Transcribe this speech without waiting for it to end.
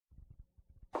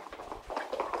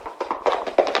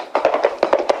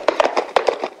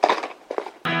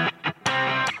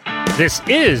This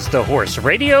is the Horse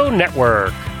Radio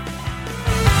Network.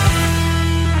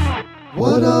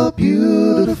 What a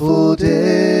beautiful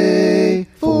day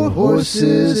for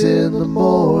horses in the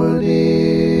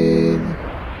morning.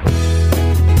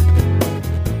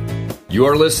 You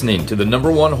are listening to the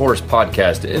 #1 horse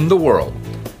podcast in the world.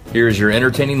 Here's your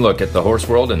entertaining look at the horse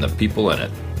world and the people in it.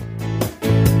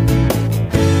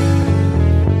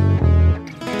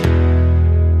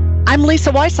 I'm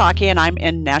Lisa Wysocki, and I'm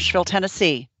in Nashville,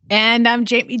 Tennessee. And I'm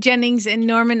Jamie Jennings in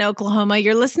Norman, Oklahoma.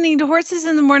 You're listening to Horses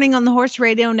in the Morning on the Horse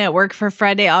Radio Network for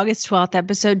Friday, August 12th,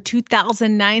 episode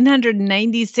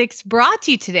 2996, brought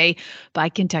to you today by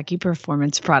Kentucky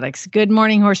Performance Products. Good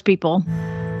morning, horse people.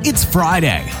 It's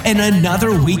Friday, and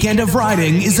another weekend of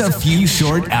riding is a few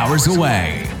short hours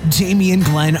away. Jamie and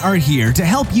Glenn are here to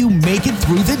help you make it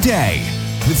through the day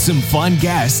with some fun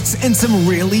guests and some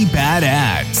really bad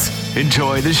ads.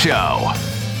 Enjoy the show.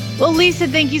 Well, Lisa,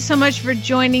 thank you so much for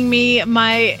joining me.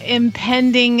 My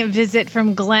impending visit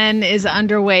from Glenn is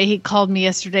underway. He called me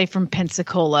yesterday from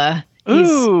Pensacola.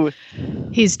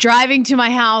 He's driving to my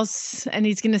house, and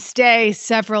he's going to stay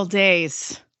several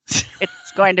days.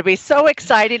 It's going to be so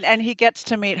exciting, and he gets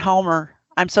to meet Homer.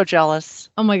 I'm so jealous.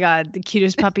 Oh, my God, the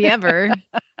cutest puppy ever.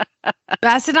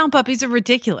 Basset Hound puppies are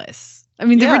ridiculous. I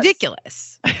mean, they're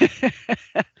ridiculous.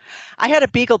 I had a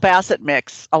Beagle Basset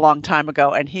mix a long time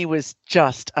ago, and he was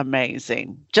just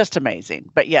amazing. Just amazing.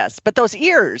 But yes, but those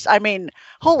ears, I mean,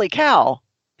 holy cow.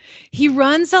 He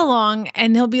runs along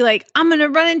and he'll be like, I'm going to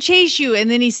run and chase you.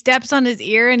 And then he steps on his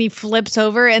ear and he flips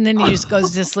over and then he just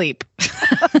goes to sleep.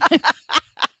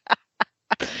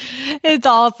 It's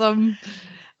awesome.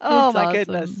 Oh, my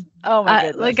goodness. Oh, my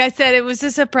goodness. Like I said, it was a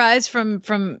surprise from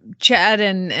Chad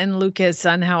and Lucas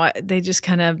on how they just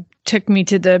kind of took me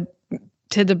to the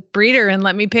breeder and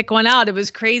let me pick one out. It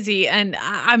was crazy. And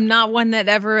I'm not one that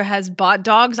ever has bought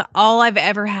dogs. All I've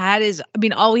ever had is,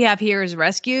 all we have here is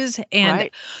rescues. And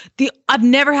I've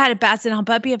never had a Basset Hound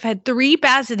puppy. I've had 3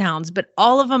 Basset Hounds, but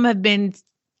all of them have been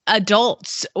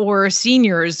adults or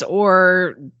seniors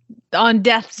or on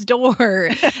death's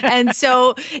door. And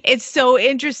so it's so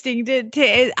interesting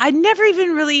to I'd never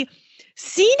even really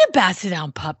seen a Basset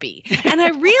Hound puppy. And I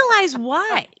realize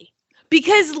why.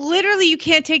 Because literally you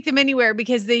can't take them anywhere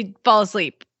because they fall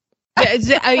asleep.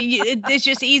 It's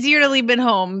just easier to leave them at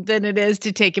home than it is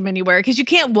to take them anywhere because you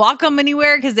can't walk them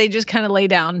anywhere because they just kind of lay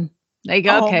down. They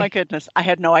go, okay. Oh, my goodness. I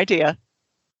had no idea.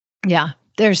 Yeah.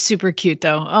 They're super cute,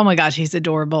 though. Oh, my gosh. He's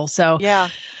adorable. So, yeah.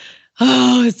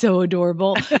 Oh, it's so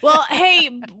adorable. Well,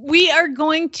 hey, we are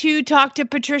going to talk to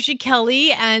Patricia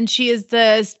Kelly, and she is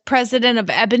the president of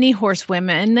Ebony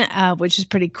Horsewomen, which is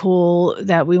pretty cool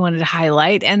that we wanted to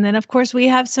highlight. And then, of course, we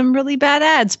have some really bad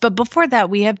ads. But before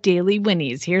that, we have Daily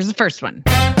Winnies. Here's the first one.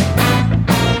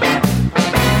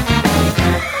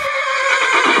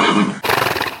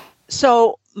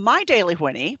 So my Daily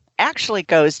Winnie actually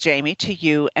goes, Jamie, to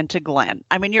you and to Glenn.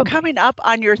 I mean, you're coming up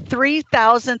on your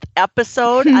 3,000th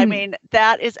episode. I mean,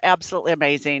 that is absolutely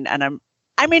amazing. And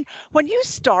when you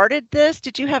started this,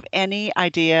 did you have any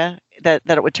idea that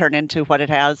it would turn into what it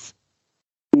has?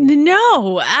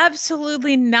 No,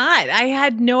 absolutely not. I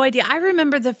had no idea. I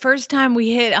remember the first time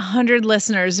we hit 100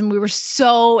 listeners and we were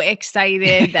so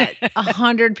excited that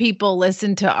 100 people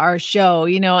listened to our show,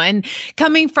 and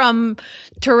coming from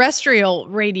terrestrial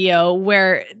radio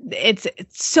where it's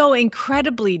so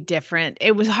incredibly different,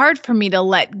 it was hard for me to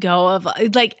let go of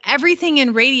like everything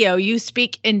in radio. You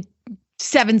speak in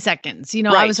 7 seconds, right.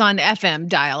 I was on FM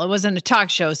dial. It wasn't a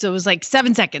talk show. So it was like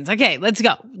 7 seconds. Okay, let's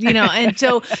go, and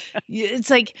so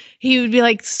it's like, he would be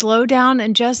like, slow down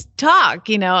and just talk,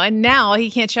 and now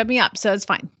he can't shut me up. So it's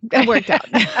fine. It worked out.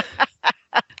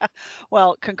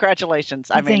 Well, congratulations.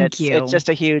 I mean, Thank you. It's just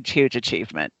a huge, huge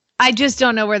achievement. I just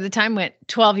don't know where the time went.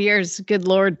 12 years. Good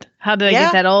Lord. How did I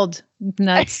get that old?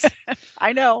 Nuts.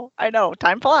 I know.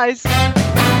 Time flies.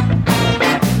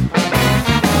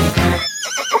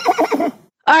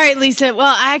 All right, Lisa.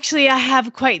 Well, actually, I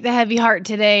have quite the heavy heart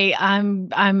today.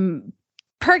 I'm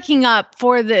perking up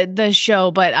for the show,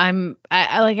 but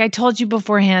like I told you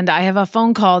beforehand, I have a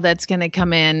phone call that's going to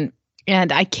come in,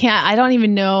 and I don't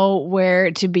even know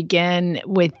where to begin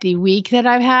with the week that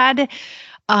I've had.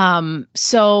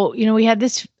 So I had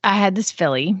this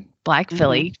filly, black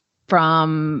filly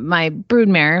from my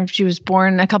broodmare. She was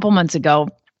born a couple months ago.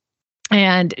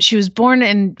 And she was born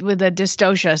with a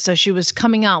dystocia, so she was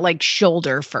coming out like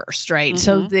shoulder first, right?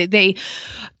 So they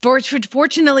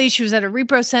fortunately, she was at a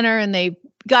repro center, and they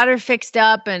got her fixed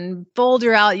up and pulled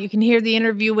her out. You can hear the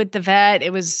interview with the vet.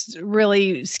 It was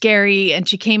really scary, and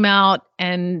she came out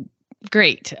and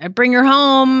great. I bring her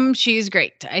home. She's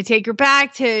great. I take her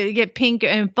back to get pink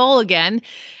and full again.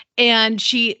 and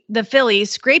the filly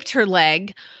scraped her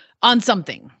leg on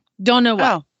something. Don't know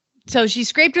what. Oh. So she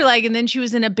scraped her leg, and then she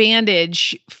was in a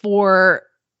bandage forever.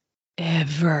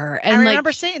 And I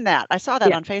remember seeing that. I saw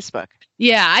that on Facebook.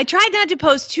 Yeah, I tried not to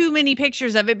post too many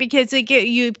pictures of it because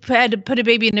you had to put a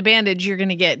baby in a bandage, you're going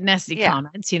to get nasty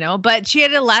comments, But she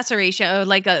had a laceration,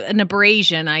 like an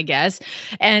abrasion, I guess,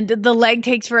 and the leg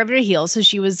takes forever to heal. So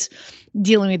she was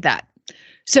dealing with that.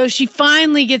 So she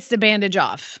finally gets the bandage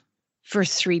off for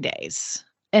 3 days,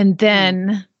 and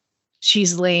then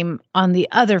she's lame on the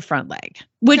other front leg,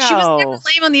 which she was never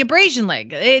lame on the abrasion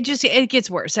leg. It gets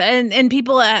worse. And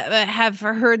people have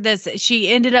heard this. She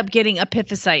ended up getting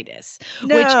epiphysitis,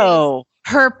 which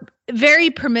her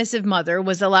very permissive mother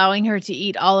was allowing her to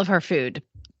eat all of her food.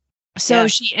 So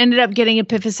she ended up getting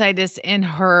epiphysitis in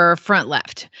her front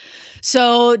left.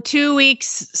 So 2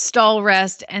 weeks stall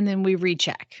rest, and then we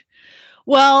recheck.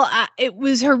 Well,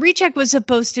 her recheck was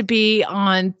supposed to be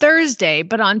on Thursday,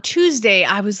 but on Tuesday,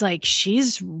 I was like,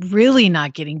 she's really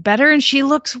not getting better and she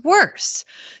looks worse.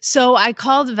 So I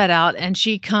called the vet out, and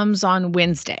she comes on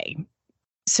Wednesday.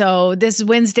 So this is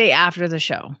Wednesday after the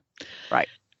show. Right.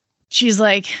 She's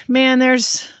like, man,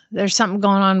 there's something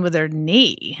going on with her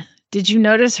knee. Did you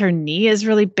notice her knee is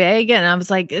really big? And I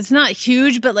was like, it's not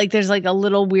huge, but like there's like a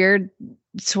little weird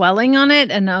swelling on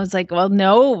it. And I was like, well,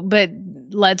 no, but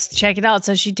let's check it out.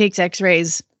 So she takes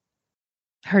x-rays.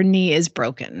 Her knee is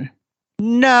broken.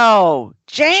 No,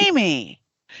 Jamie.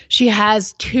 She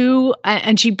has 2,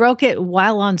 and she broke it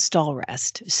while on stall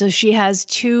rest. So she has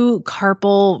 2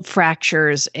 carpal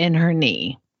fractures in her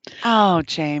knee. Oh,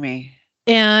 Jamie.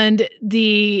 And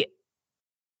the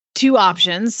 2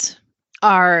 options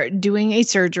are doing a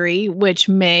surgery, which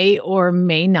may or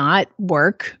may not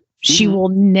work. She will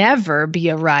never be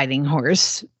a riding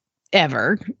horse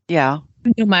ever. Yeah.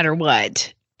 No matter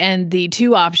what. And the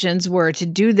 2 options were to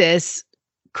do this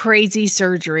crazy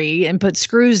surgery and put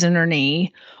screws in her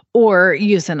knee, or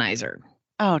euthanize her.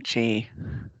 Oh, gee.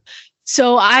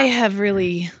 So I have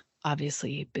really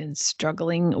obviously been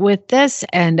struggling with this,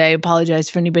 and I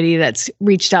apologize for anybody that's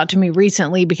reached out to me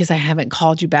recently, because I haven't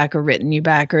called you back or written you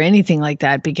back or anything like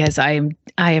that, because I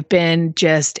have been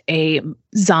just a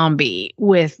zombie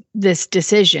with this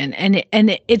decision. And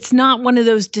it's not one of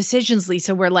those decisions,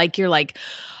 Lisa, where like you're like,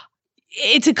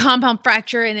 it's a compound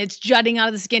fracture and it's jutting out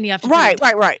of the skin. You have to right.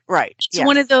 It's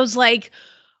one of those like,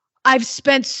 I've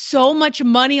spent so much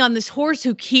money on this horse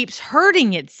who keeps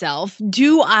hurting itself.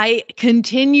 Do I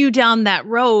continue down that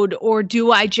road, or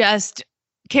do I just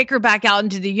kick her back out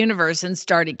into the universe and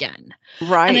start again?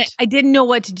 Right. And I didn't know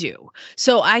what to do.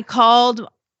 So I called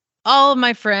all of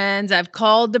my friends. I've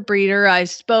called the breeder.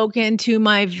 I've spoken to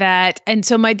my vet. And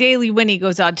so my daily whinny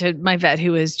goes out to my vet,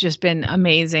 who has just been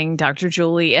amazing, Dr.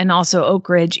 Julie, and also Oak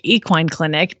Ridge Equine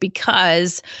Clinic,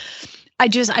 because I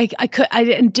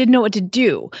didn't know what to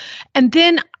do. And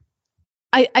then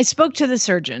I spoke to the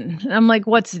surgeon, and I'm like,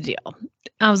 what's the deal?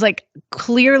 I was like,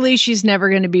 clearly she's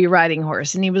never going to be a riding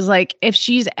horse. And he was like, if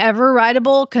she's ever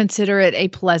rideable, consider it a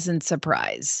pleasant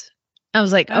surprise. I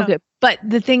was like, okay. But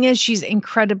the thing is, she's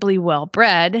incredibly well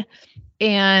bred,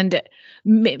 and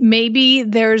maybe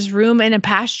there's room in a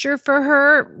pasture for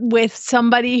her with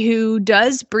somebody who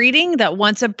does breeding, that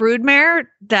wants a broodmare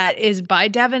that is by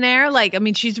Devonair. Like, I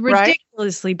mean, she's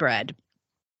ridiculously bred.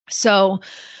 So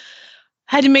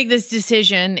I had to make this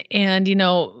decision. And,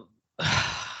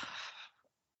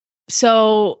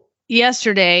 so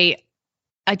yesterday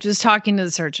I was talking to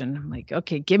the surgeon. I'm like,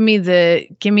 okay, give me the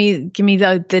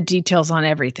details on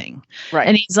everything. Right.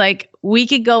 And he's like, we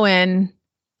could go in,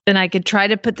 and I could try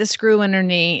to put the screw in her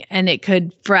knee, and it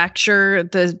could fracture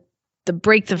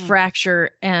break the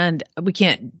fracture, and we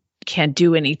can't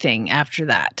do anything after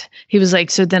that. He was like,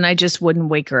 so then I just wouldn't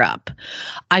wake her up.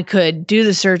 I could do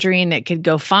the surgery and it could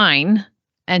go fine,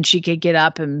 and she could get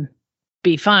up and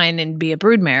be fine and be a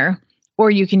broodmare,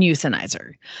 or you can euthanize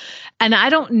her. And I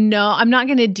don't know, I'm not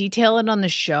going to detail it on the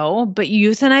show, but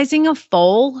euthanizing a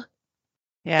foal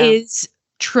is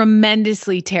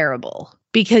tremendously terrible,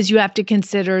 because you have to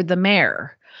consider the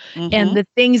mare and the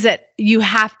things that you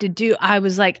have to do. I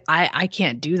was like, I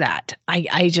can't do that.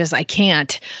 I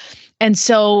can't. And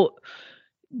so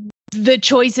the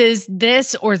choice is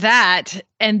this or that,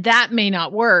 and that may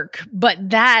not work, but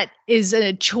that is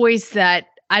a choice that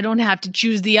I don't have to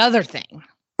choose the other thing.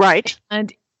 Right.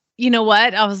 And you know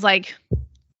what? I was like,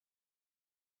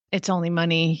 it's only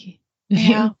money.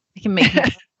 Yeah. I can make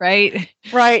it, right?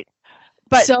 Right.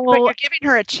 But So- you're giving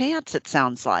her a chance, it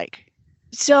sounds like.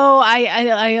 So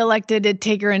I elected to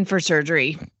take her in for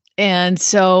surgery. And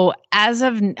so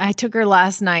I took her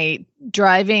last night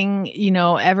driving,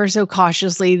 ever so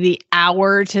cautiously the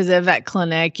hour to the vet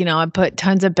clinic. I put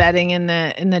tons of bedding in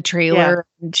the trailer.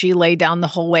 And she lay down the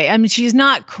whole way. I mean, she's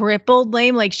not crippled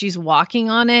lame, like she's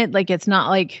walking on it. Like it's not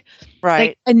like, right.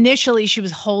 Like initially she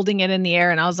was holding it in the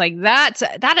air and I was like, that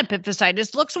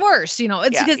epiphysitis looks worse.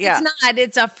 It's because it's not,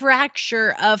 it's a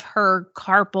fracture of her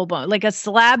carpal bone, like a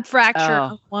slab fracture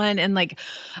of one and like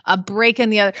a break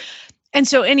in the other. And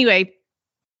so anyway,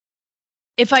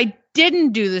 if I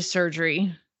didn't do the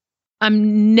surgery,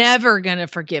 I'm never going to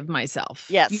forgive myself.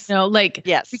 Yes.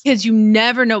 Yes. Because you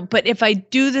never know. But if I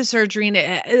do the surgery and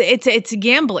it's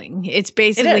gambling, it's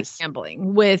basically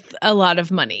gambling with a lot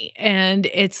of money. And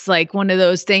it's like one of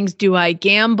those things, do I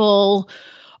gamble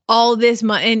all this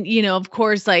money? And, of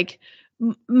course, like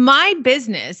my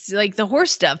business, like the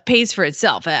horse stuff pays for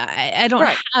itself. I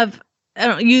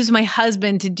don't use my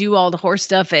husband to do all the horse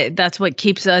stuff. That's what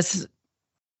keeps us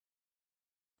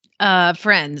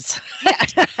friends,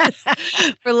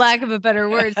 for lack of a better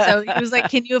word. So he was like,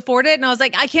 can you afford it? And I was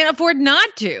like, I can't afford not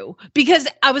to, because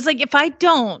I was like, if I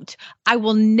don't, I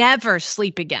will never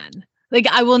sleep again. Like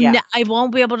I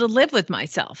won't be able to live with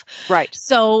myself. Right.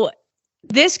 So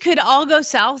this could all go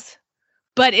south,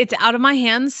 but it's out of my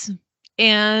hands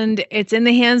and it's in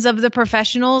the hands of the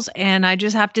professionals. And I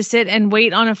just have to sit and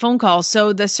wait on a phone call.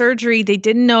 So the surgery, they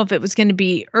didn't know if it was going to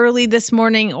be early this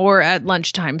morning or at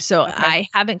lunchtime. So I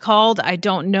haven't called. I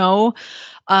don't know.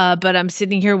 But I'm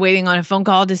sitting here waiting on a phone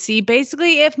call to see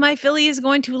basically if my filly is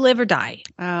going to live or die.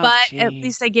 At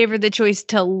least I gave her the choice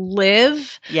to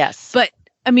live. Yes. But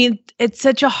I mean, it's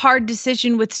such a hard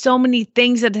decision with so many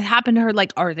things that have happened to her.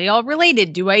 Like, are they all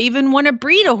related? Do I even want to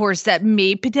breed a horse that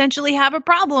may potentially have a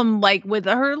problem, like with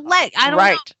her leg? I don't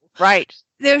know. Right.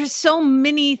 There's so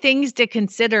many things to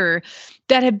consider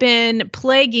that have been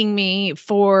plaguing me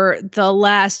for the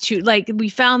last two. Like we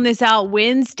found this out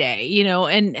Wednesday,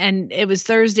 and it was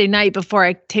Thursday night before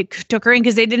I took her in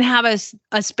because they didn't have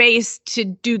a space to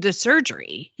do the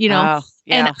surgery,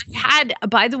 And I had,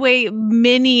 by the way,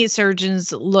 many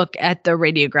surgeons look at the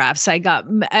radiographs.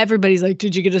 Everybody's like,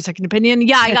 did you get a second opinion?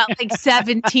 Yeah, I got like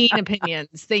 17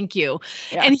 opinions. Thank you.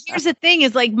 Yeah. And here's the thing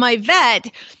is like my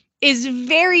vet is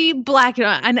very black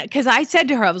and because I said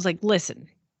to her, I was like, listen,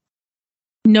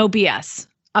 no BS.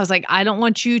 I was like, I don't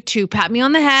want you to pat me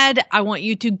on the head. I want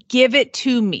you to give it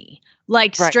to me.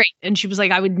 Like straight. And she was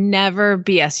like, I would never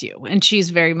BS you. And she's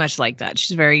very much like that.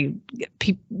 She's very,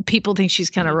 people think she's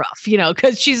kind of rough,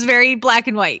 because she's very black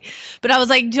and white. But I was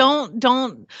like,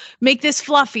 don't make this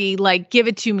fluffy. Like, give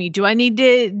it to me. Do I need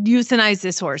to euthanize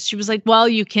this horse? She was like, well,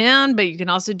 you can, but you can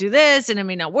also do this and it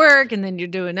may not work. And then you're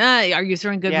doing that. Are you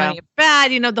throwing good money or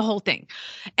bad? The whole thing.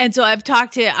 And so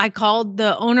I called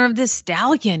the owner of this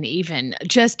stallion even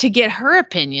just to get her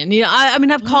opinion.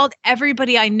 I've called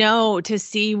everybody I know to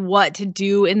see what to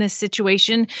do in this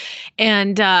situation.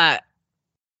 And I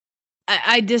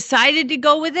decided to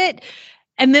go with it.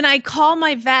 And then I call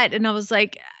my vet and I was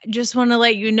like, just want to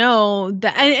let you know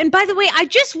that. And by the way, I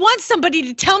just want somebody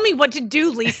to tell me what to do,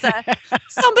 Lisa.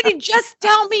 Somebody just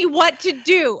tell me what to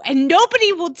do. And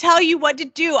nobody will tell you what to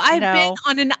do. I've been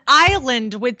on an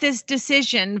island with this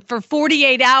decision for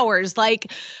 48 hours,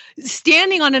 like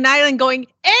standing on an island going,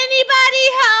 anybody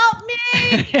help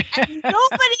me?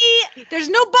 And there's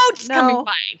no boats coming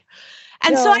by.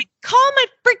 And so I call my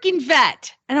freaking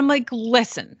vet and I'm like,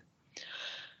 listen,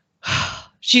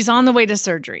 she's on the way to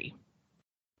surgery.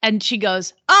 And she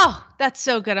goes, oh, that's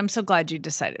so good. I'm so glad you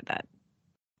decided that.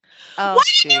 Oh, why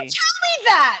didn't you tell me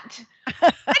that?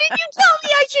 Why did you tell me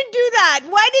I should do that?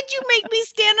 Why did you make me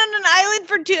stand on an island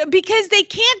for 2? Because they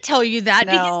can't tell you that.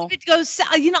 No. Because if it goes,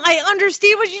 I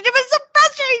understand what she did. It's so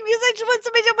frustrating because I just want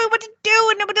somebody to tell me what to do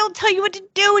and nobody will tell you what to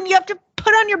do. And you have to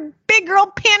put on your big girl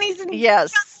panties. And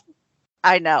yes,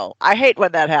 I know. I hate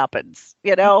when that happens,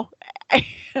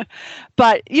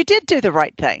 but you did do the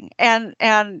right thing and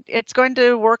it's going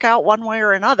to work out one way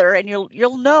or another. And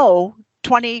you'll know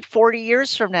 20, 40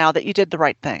 years from now that you did the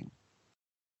right thing.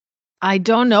 I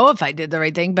don't know if I did the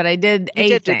right thing, but I did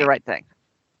do the right thing.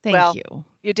 Thank you.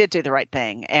 You did do the right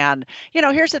thing. And,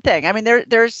 here's the thing. I mean,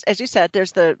 there's, as you said,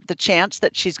 there's the chance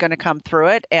that she's going to come through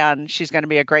it and she's going to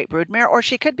be a great broodmare, or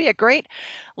she could be a great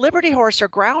Liberty horse or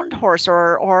ground horse,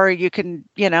 or you can,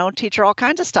 teach her all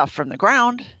kinds of stuff from the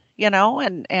ground,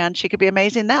 and she could be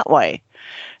amazing that way.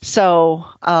 So,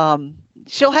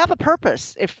 she'll have a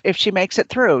purpose if she makes it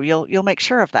through. You'll make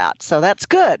sure of that. So that's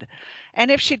good.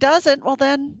 And if she doesn't, well,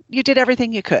 then you did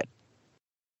everything you could.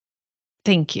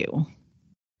 Thank you.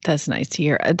 That's nice to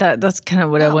hear. That's kind of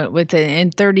what I went with.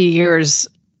 In 30 years,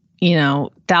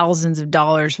 thousands of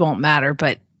dollars won't matter,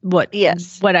 but what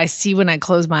I see when I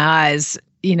close my eyes,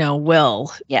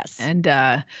 will. Yes. And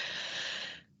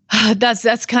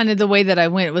That's kind of the way that I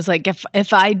went. It was like,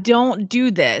 if I don't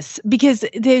do this, because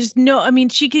there's no, I mean,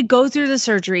 she could go through the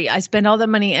surgery. I spend all the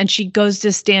money and she goes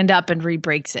to stand up and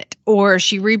re-breaks it, or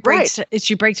she re-breaks,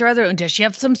 she breaks her other own. Does she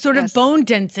have some sort of bone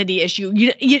density issue?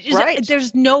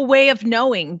 There's no way of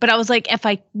knowing. But I was like, if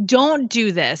I don't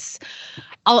do this,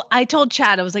 I told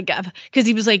Chad, I was like, because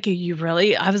he was like, you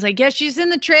really? I was like, yeah, she's in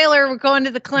the trailer. We're going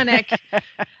to the clinic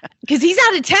because he's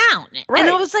out of town. And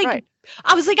I was like,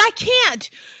 I can't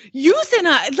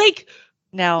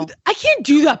no, I can't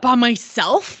do that by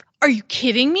myself. Are you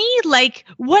kidding me? Like,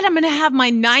 what? I'm going to have my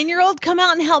 9-year-old come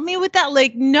out and help me with that?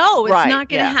 Like, no, it's not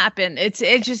going to happen. It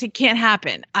can't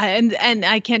happen. And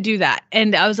I can't do that.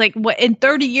 And I was like, what? In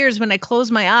 30 years, when I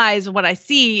close my eyes, what I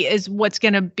see is what's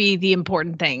going to be the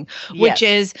important thing, which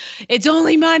is it's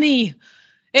only money.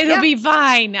 It'll be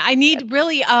fine. I need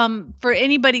really, for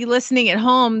anybody listening at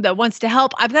home that wants to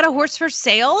help, I've got a horse for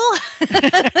sale.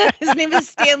 His name is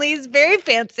Stanley. He's very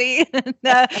fancy. And,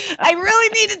 I really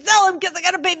need to sell him because I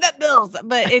got to pay vet bills.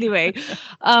 But anyway,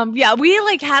 we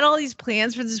like had all these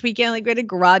plans for this weekend. Like we had a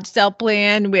garage sale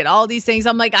plan. We had all these things.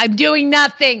 I'm like, I'm doing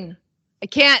nothing. I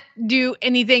can't do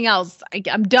anything else.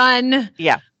 I'm done.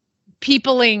 Yeah.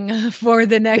 Peopling for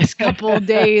the next couple of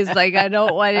days. Like I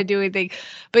don't want to do anything.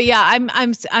 But yeah,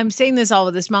 I'm saying this all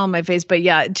with a smile on my face. But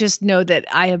yeah, just know that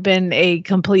I have been a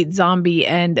complete zombie,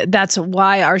 and that's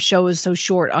why our show is so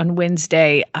short on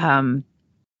Wednesday. So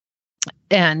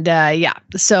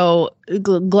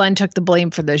Glenn took the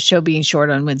blame for the show being short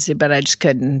on Wednesday, but I just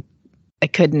couldn't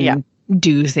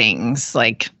do things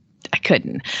like. I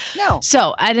couldn't. No.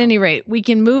 So at any rate, we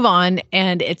can move on,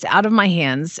 and it's out of my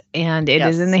hands, and it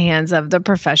is in the hands of the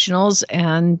professionals.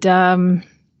 And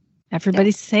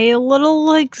everybody say a little,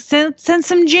 like send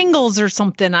some jingles or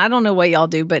something. I don't know what y'all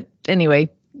do, but anyway,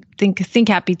 think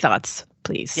happy thoughts,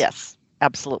 please. Yes,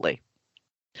 absolutely.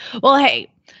 Well, hey,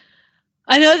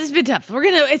 I know this has been tough.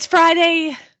 It's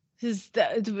Friday.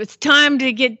 It's time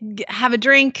to have a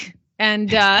drink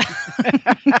and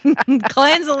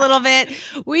cleanse a little bit.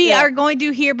 We are going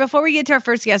to hear, before we get to our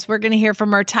first guest, we're going to hear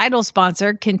from our title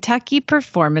sponsor, Kentucky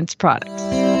Performance Products.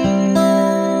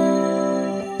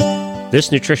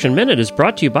 This Nutrition Minute is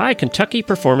brought to you by Kentucky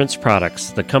Performance Products,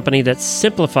 the company that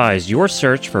simplifies your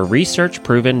search for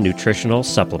research-proven nutritional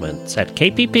supplements at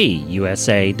kppusa.com.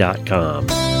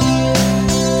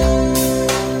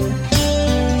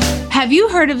 Have you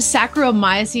heard of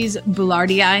Saccharomyces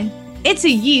boulardii? It's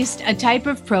a yeast, a type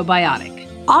of probiotic.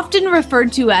 Often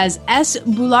referred to as S.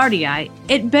 boulardii,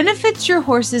 it benefits your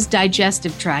horse's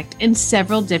digestive tract in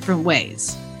several different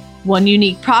ways. One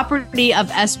unique property of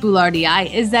S.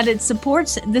 boulardii is that it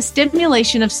supports the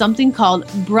stimulation of something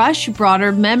called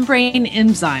brush-broader membrane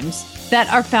enzymes that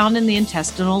are found in the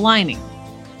intestinal lining.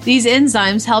 These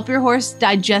enzymes help your horse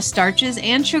digest starches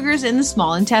and sugars in the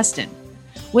small intestine.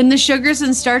 When the sugars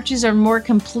and starches are more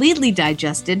completely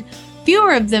digested,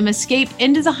 fewer of them escape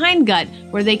into the hindgut,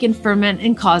 where they can ferment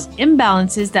and cause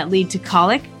imbalances that lead to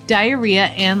colic, diarrhea,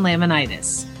 and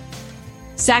laminitis.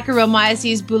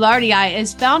 Saccharomyces boulardii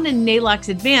is found in Nalox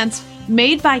Advanced,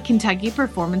 made by Kentucky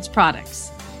Performance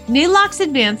Products. Nalox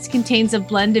Advanced contains a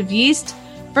blend of yeast,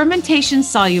 fermentation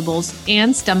solubles,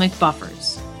 and stomach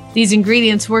buffers. These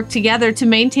ingredients work together to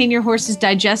maintain your horse's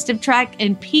digestive tract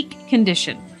in peak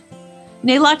condition.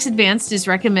 Nalox Advanced is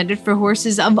recommended for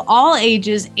horses of all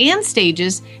ages and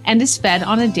stages and is fed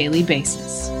on a daily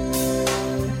basis.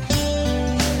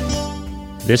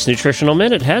 This Nutritional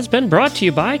Minute has been brought to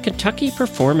you by Kentucky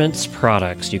Performance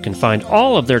Products. You can find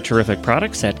all of their terrific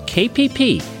products at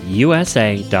kppusa.com.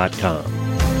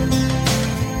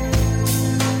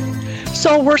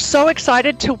 So we're so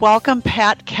excited to welcome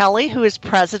Pat Kelly, who is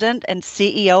president and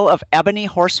CEO of Ebony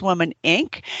Horsewomen,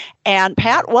 Inc. And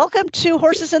Pat, welcome to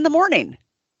Horses in the Morning.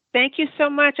 Thank you so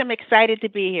much. I'm excited to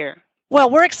be here. Well,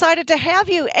 we're excited to have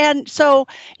you. And so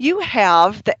you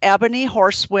have the Ebony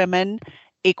Horsewomen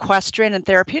Equestrian and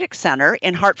Therapeutic Center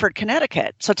in Hartford,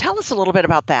 Connecticut. So tell us a little bit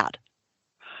about that.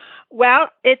 Well,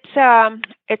 it's an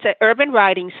urban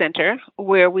riding center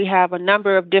where we have a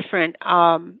number of different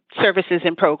services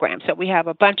and programs. So we have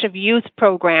a bunch of youth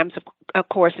programs, of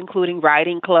course, including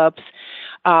riding clubs,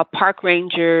 park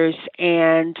rangers,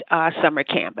 and summer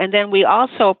camp. And then we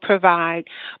also provide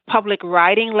public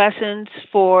riding lessons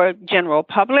for general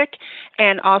public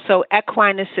and also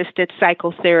equine-assisted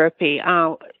psychotherapy,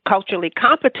 culturally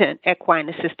competent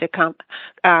equine-assisted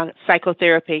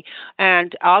psychotherapy.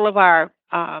 And all of our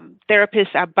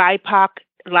therapists are BIPOC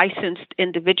licensed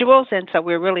individuals, and so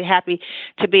we're really happy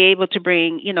to be able to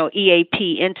bring,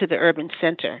 EAP into the urban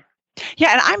center.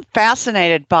 Yeah, and I'm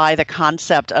fascinated by the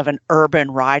concept of an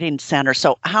urban riding center.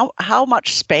 So how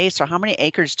much space or how many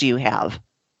acres do you have?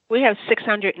 We have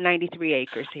 693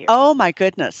 acres here. Oh my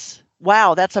goodness.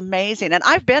 Wow, that's amazing. And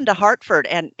I've been to Hartford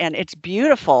and it's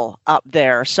beautiful up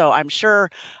there. So I'm sure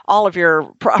all of your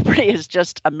property is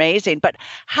just amazing. But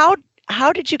how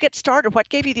did you get started? What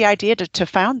gave you the idea to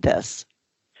found this?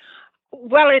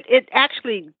 Well, it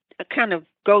actually kind of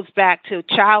goes back to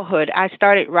childhood. I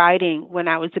started riding when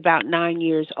I was about 9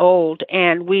 years old,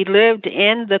 and we lived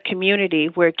in the community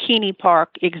where Keeney Park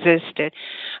existed.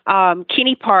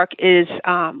 Keeney Park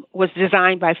was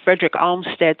designed by Frederick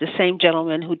Olmsted, the same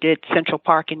gentleman who did Central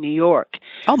Park in New York.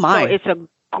 Oh my! So it's a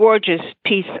gorgeous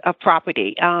piece of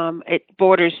property. It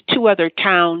borders 2 other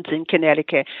towns in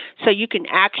Connecticut, so you can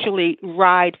actually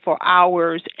ride for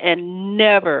hours and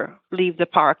never leave the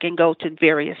park and go to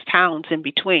various towns in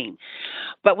between.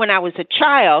 But when I was a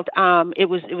child, it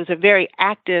was a very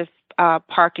active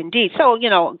park indeed. So,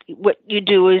 what you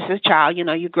do as a child,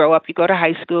 you grow up, you go to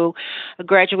high school, I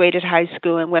graduated high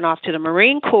school and went off to the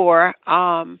Marine Corps,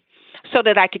 so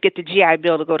that I could get the GI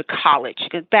Bill to go to college.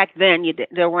 Because back then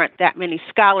there weren't that many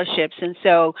scholarships. And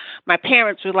so my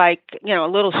parents were like, a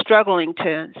little struggling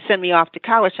to send me off to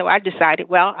college. So I decided,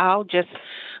 well, I'll just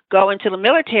go into the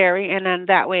military, and then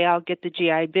that way I'll get the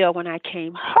GI Bill. When I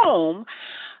came home,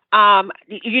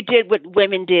 you did what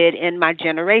women did in my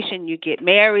generation. You get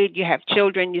married, you have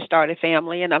children, you start a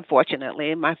family, and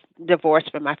unfortunately, my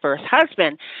divorced from my first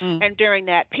husband. And during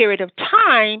that period of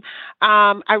time,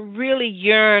 I really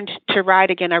yearned to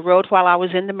ride again. I rode while I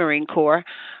was in the Marine Corps.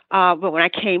 But when I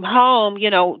came home,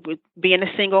 with being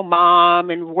a single mom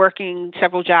and working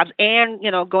several jobs and,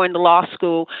 going to law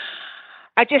school,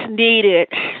 I just needed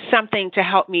something to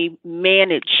help me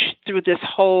manage through this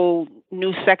whole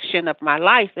new section of my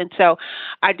life. And so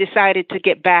I decided to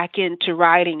get back into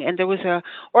riding. And there was an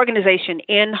organization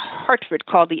in Hartford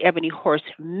called the Ebony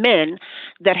Horsewomen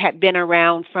that had been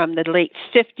around from the late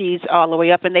 50s all the way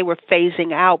up, and they were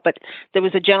phasing out. But there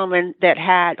was a gentleman that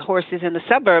had horses in the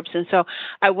suburbs. And so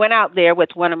I went out there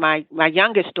with one of my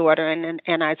youngest daughter,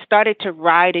 and I started to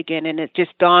ride again. And it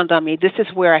just dawned on me, this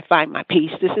is where I find my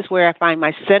peace. This is where I find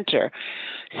my center.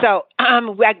 So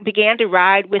I began to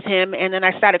ride with him, and then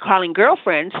I started calling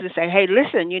girlfriends to say, hey,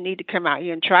 listen, you need to come out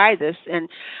here and try this. And,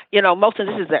 most of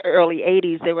this is the early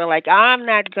 80s. They were like, I'm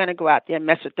not going to go out there and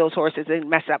mess with those horses and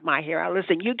mess up my hair.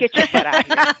 Listen, you get your butt out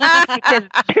here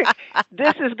because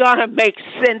this is going to make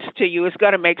sense to you. It's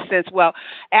going to make sense. Well,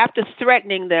 after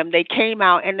threatening them, they came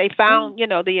out and they found,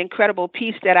 the incredible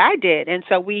piece that I did. And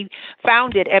so we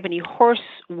founded Ebony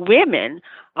Horsewomen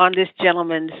on this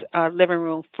gentleman's living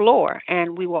room floor,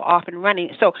 and we were off and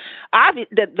running. So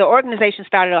the organization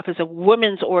started off as a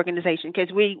women's organization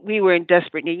because we were in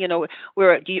desperate need.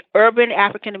 We're the urban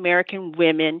African-American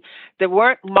women. There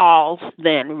weren't malls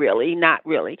then, really, not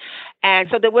really. And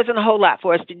so there wasn't a whole lot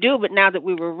for us to do, but now that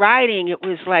we were riding, it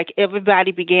was like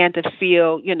everybody began to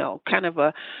feel, kind of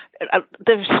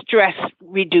the stress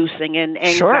reducing and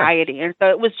anxiety. Sure. And so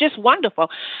it was just wonderful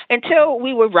until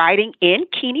we were riding in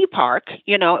Keeney Park,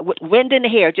 with wind in the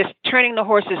hair, just turning the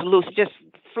horses loose, just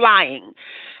flying.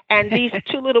 And these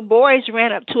 2 little boys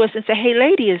ran up to us and said, hey,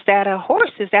 lady, is that a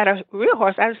horse? Is that a real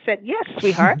horse? I said, yes,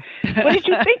 sweetheart. What did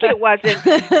you think it was? And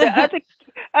the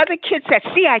other kids said,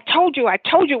 see, I told you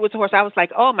it was a horse. I was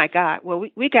like, oh, my God. Well,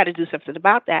 we got to do something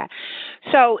about that.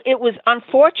 So it was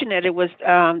unfortunate. It was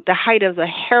the height of the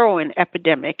heroin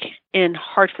epidemic in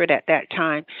Hartford at that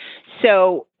time.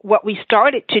 So what we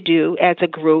started to do as a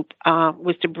group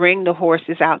was to bring the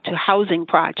horses out to housing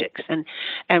projects.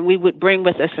 And we would bring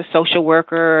with us a social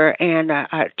worker and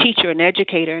a teacher, an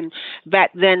educator. And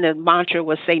back then the mantra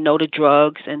was say no to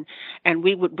drugs. And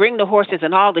we would bring the horses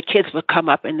and all the kids would come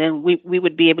up, and then we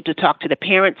would be able to talk to the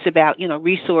parents about,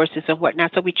 resources and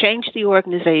whatnot. So we changed the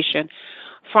organization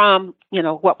from,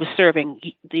 what was serving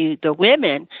the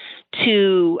women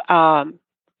to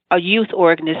a youth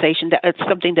organization it's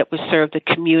something that would serve the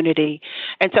community.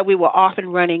 And so we were off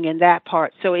and running in that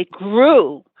part. So it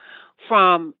grew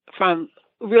from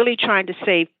really trying to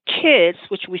save kids,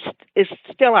 which is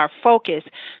still our focus,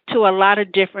 to a lot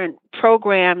of different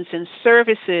programs and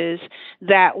services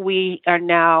that we are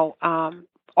now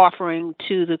offering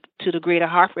to the greater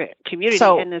Hartford community.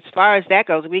 So, and as far as that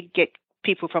goes, we get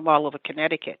people from all over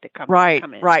Connecticut that come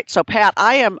in. Right. So Pat,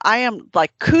 I am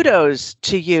like, kudos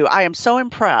to you. I am so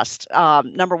impressed.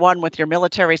 Number one, with your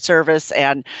military service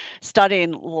and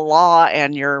studying law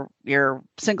and your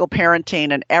single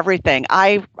parenting and everything.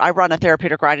 I run a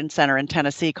therapeutic riding center in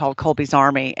Tennessee called Colby's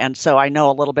Army. And so I know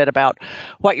a little bit about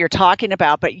what you're talking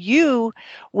about, but you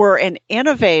were an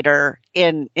innovator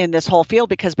in this whole field,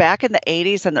 because back in the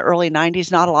 80s and the early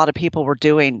 90s, not a lot of people were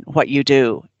doing what you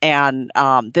do. And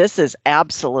this is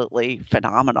absolutely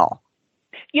phenomenal.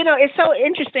 It's so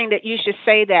interesting that you should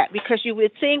say that, because you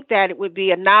would think that it would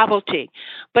be a novelty.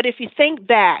 But if you think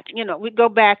back, we go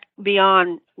back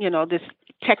beyond, this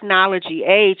technology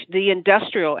age, the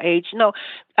industrial age.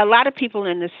 A lot of people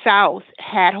in the South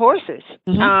had horses,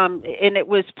 and it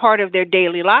was part of their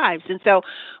daily lives. And so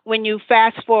when you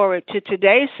fast forward to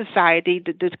today's society,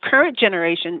 the current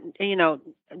generation,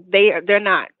 they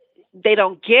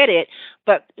don't get it,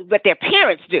 but their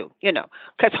parents do,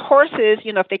 because horses,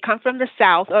 if they come from the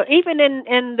South or even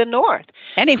in the North,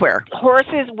 anywhere,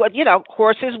 horses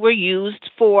were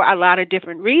used for a lot of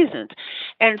different reasons.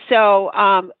 And so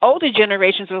older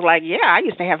generations were like, yeah, I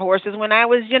used to have horses when I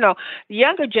was, the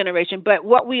younger generation. But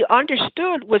what we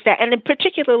understood was that, and in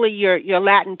particularly your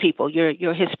Latin people, your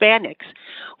Hispanics,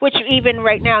 which even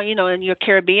right now, in your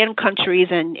Caribbean countries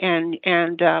and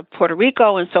Puerto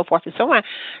Rico and so forth and so on,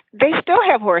 they still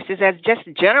have horses as just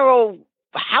general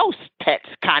house pets,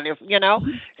 kind of,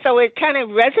 So it kind of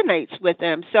resonates with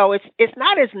them. So it's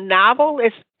not as novel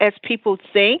as people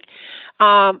think,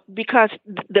 because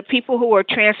the people who are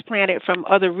transplanted from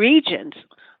other regions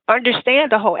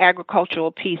understand the whole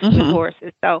agricultural piece with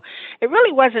horses. So it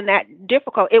really wasn't that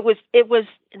difficult. It was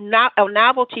not a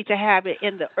novelty to have it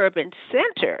in the urban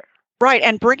center. Right,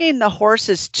 and bringing the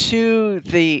horses to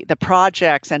the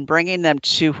projects and bringing them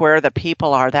to where the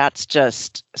people are, that's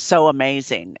just so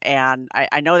amazing. And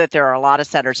I know that there are a lot of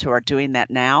centers who are doing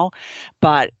that now,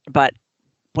 but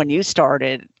when you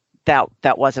started,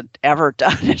 that wasn't ever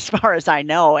done as far as I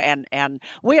know. And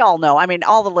we all know, I mean,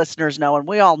 all the listeners know, and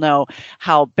we all know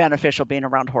how beneficial being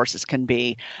around horses can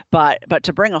be. But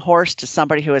to bring a horse to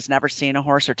somebody who has never seen a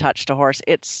horse or touched a horse,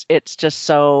 it's just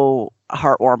so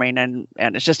heartwarming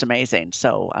and it's just amazing.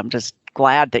 So I'm just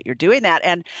glad that you're doing that.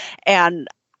 And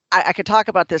I could talk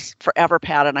about this forever,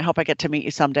 Pat, and I hope I get to meet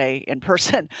you someday in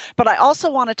person. But I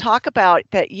also want to talk about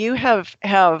that you have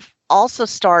also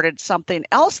started something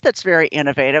else that's very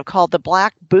innovative called the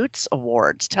Black Boots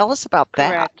Awards. Tell us about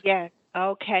that. Correct. Yes.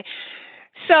 Okay.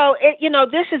 So,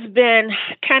 this has been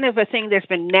kind of a thing that's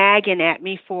been nagging at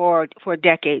me for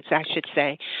decades, I should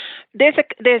say. There's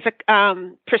a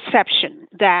perception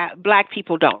that Black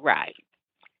people don't ride.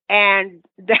 And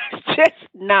that's just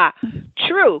not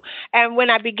true. And when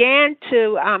I began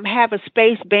to have a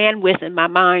space bandwidth in my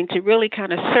mind to really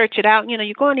kind of search it out,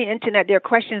 you go on the internet, their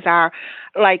questions are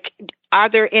like, are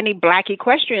there any Black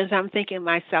equestrians? I'm thinking to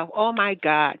myself, oh my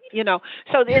God,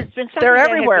 so there's been something They're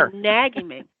that everywhere. has been nagging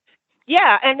me.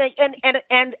 Yeah, and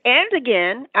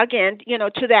again,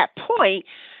 to that point,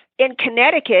 in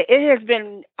Connecticut, it has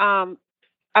been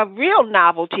a real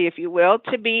novelty, if you will,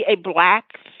 to be a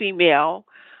Black female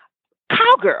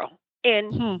cowgirl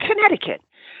in Connecticut.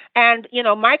 And,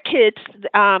 my kids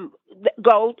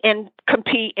go and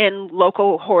compete in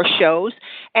local horse shows.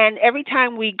 And every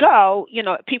time we go,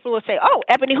 people will say, oh,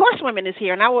 Ebony Horsewomen is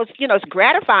here. And I was, it's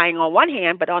gratifying on one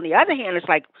hand, but on the other hand, it's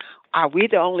like, are we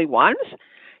the only ones?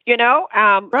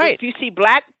 Right. If you see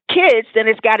Black kids, then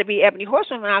it's got to be Ebony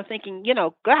Horsewomen. I'm thinking,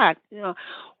 God,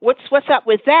 what's up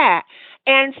with that?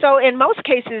 And so in most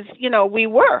cases, we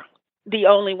were the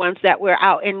only ones that were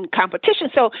out in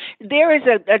competition. So there is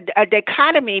a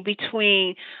dichotomy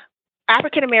between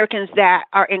African Americans that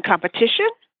are in competition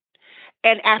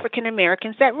and African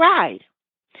Americans that ride.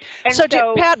 And so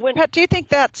Pat, do you think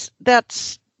that's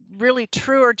really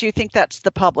true, or do you think that's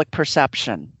the public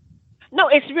perception? No,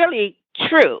 it's really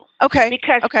true. Okay.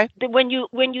 Because when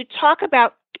you talk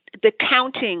about the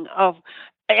counting of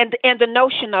and the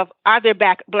notion of are there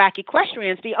Black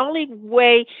equestrians, the only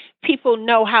way people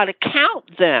know how to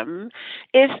count them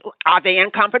is, are they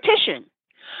in competition?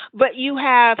 But you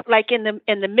have, like in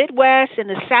the Midwest, in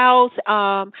the South,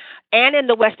 and in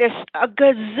the West, there's a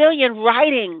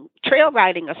gazillion trail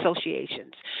riding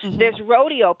associations. There's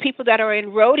rodeo, people that are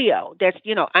in rodeo. There's,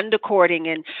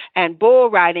 undercourting and bull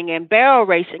riding and barrel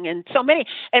racing and so many.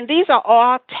 And these are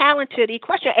all talented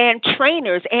equestrians and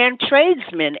trainers and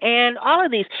tradesmen and all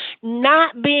of these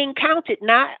not being counted,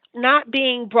 not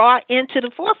being brought into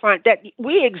the forefront that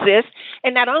we exist.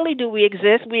 And not only do we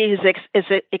exist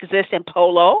in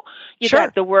polo. You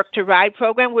got the Work to Ride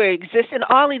program. We exist in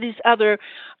all of these other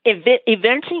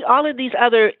eventing, all of these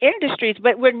other industries,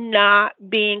 but we're not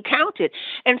being counted.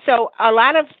 And so a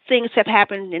lot of things have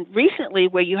happened recently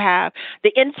where you have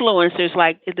the influencers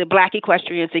like the Black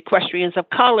equestrians of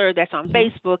color that's on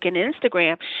Facebook and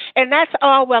Instagram. And that's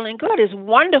all well and good. It's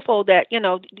wonderful that,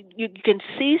 you can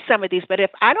see some of these, but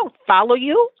if I don't follow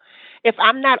you, if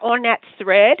I'm not on that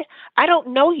thread, I don't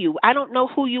know you. I don't know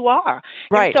who you are.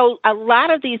 Right. And so a lot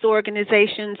of these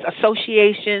organizations,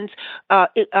 associations,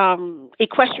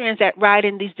 equestrians that ride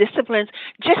in these disciplines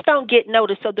just don't get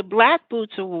noticed. So the Black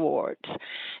Boots Awards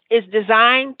is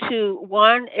designed to,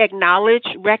 one, acknowledge,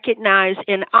 recognize,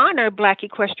 and honor Black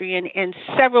equestrian in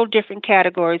several different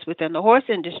categories within the horse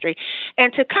industry,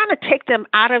 and to kind of take them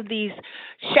out of the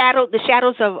shadows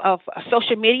of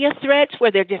social media threads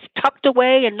where they're just tucked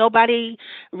away and nobody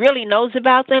really knows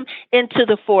about them, into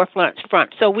the forefront.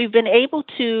 So we've been able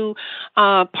to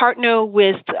partner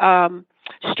with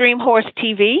Stream Horse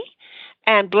TV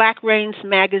and Black Reins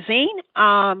Magazine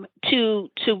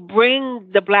to bring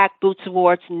the Black Boots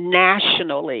Awards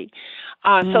nationally,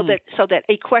 so that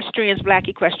Black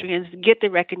equestrians get the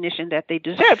recognition that they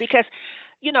deserve. Because,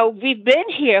 we've been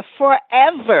here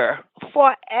forever.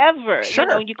 Sure.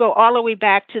 You go all the way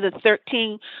back to the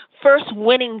 13 first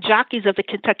winning jockeys of the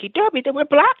Kentucky Derby. They were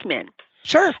Black men.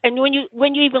 Sure. And when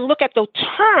you even look at the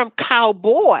term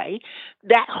cowboy,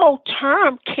 that whole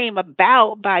term came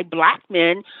about by Black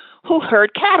men who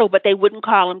herd cattle, but they wouldn't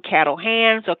call them cattle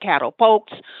hands or cattle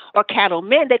pokes or cattle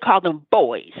men. They called them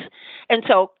boys. And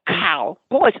so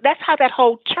cowboys, that's how that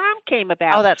whole term came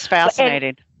about. Oh, that's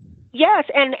fascinating. Yes,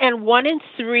 and 1 in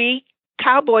 3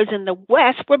 cowboys in the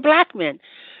West were Black men.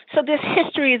 So this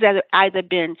history has either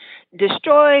been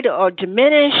destroyed or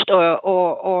diminished or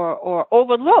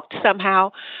overlooked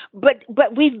somehow. But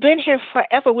we've been here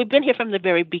forever. We've been here from the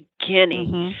very beginning.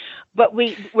 Mm-hmm. But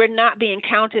we're not being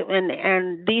counted,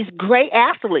 and these great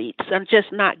athletes are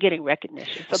just not getting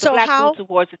recognition. So the Black Boots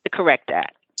Awards is to correct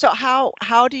that. So how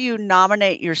do you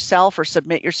nominate yourself or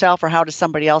submit yourself, or how does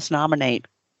somebody else nominate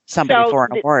somebody for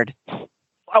an award?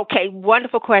 Okay,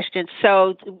 wonderful question.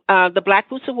 So the Black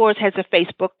Boots Awards has a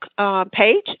Facebook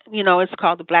page. It's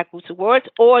called the Black Boots Awards,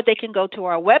 or they can go to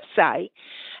our website,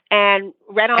 and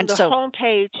right on the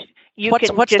homepage, what's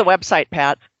the website,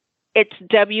 Pat? It's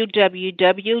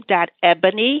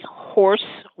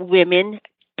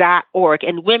www.ebonyhorsewomen.org,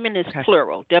 and women is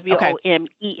plural,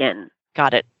 WOMEN.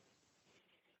 Got it.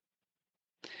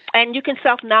 And you can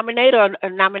self-nominate or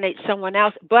nominate someone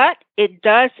else, but it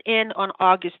does end on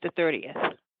August the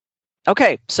 30th.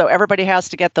 Okay, so everybody has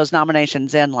to get those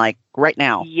nominations in, like, right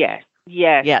now. Yes,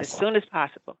 as soon as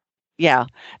possible. Yeah,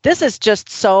 this is just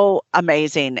so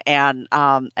amazing, and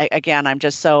again, I'm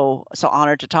just so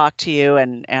honored to talk to you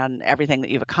and everything that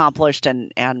you've accomplished,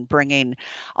 and bringing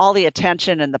all the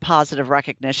attention and the positive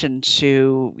recognition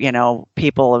to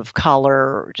people of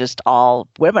color, just all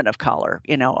women of color,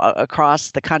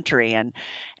 across the country and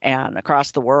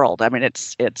across the world. I mean,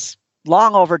 it's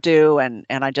long overdue, and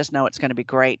I just know it's going to be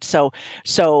great. So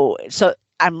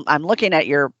I'm looking at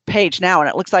your page now, and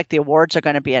it looks like the awards are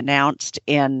going to be announced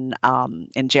in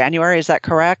January. Is that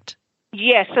correct?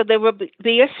 Yes. So there will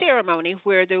be a ceremony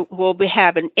where we'll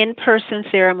have an in-person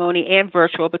ceremony and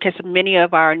virtual, because many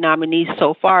of our nominees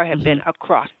so far have been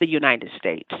across the United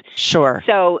States. Sure.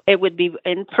 So it would be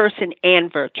in-person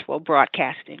and virtual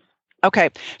broadcasting. Okay.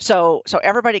 So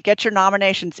everybody get your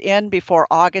nominations in before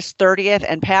August 30th.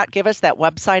 And Pat, give us that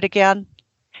website again.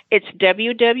 It's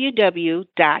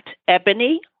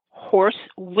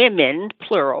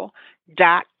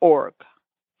www.ebonyhorsewomen.org.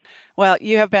 Well,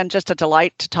 you have been just a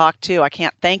delight to talk to. I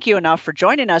can't thank you enough for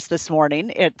joining us this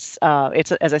morning. It's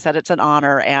as I said, it's an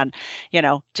honor, and we're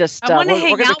going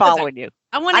to be following you.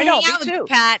 I want to hang out with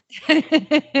Pat.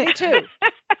 Me too.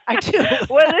 I do.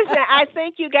 Well, listen, I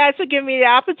thank you guys for giving me the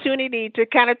opportunity to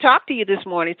kind of talk to you this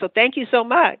morning. So thank you so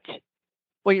much.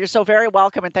 Well, you're so very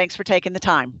welcome, and thanks for taking the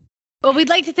time. Well, we'd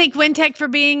like to thank Wintec for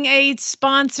being a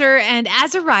sponsor. And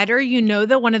as a rider, you know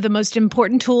that one of the most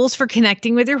important tools for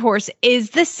connecting with your horse is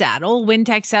the saddle.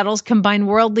 Wintec saddles combine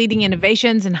world-leading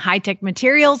innovations and high-tech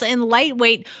materials in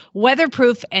lightweight,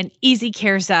 weatherproof, and easy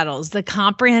care saddles. The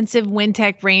comprehensive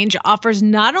Wintec range offers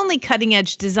not only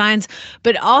cutting-edge designs,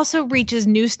 but also reaches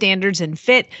new standards in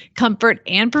fit, comfort,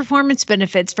 and performance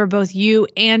benefits for both you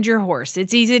and your horse.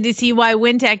 It's easy to see why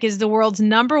Wintec is the world's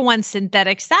 #1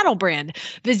 synthetic saddle brand.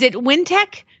 Visit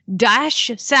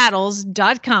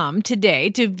Wintec-saddles.com today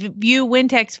to view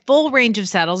Wintec's full range of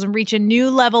saddles and reach a new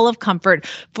level of comfort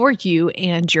for you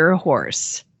and your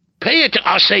horse. Pay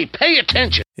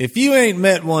attention. If you ain't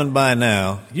met one by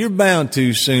now, you're bound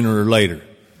to sooner or later.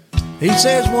 He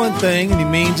says one thing and he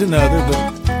means another,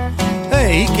 but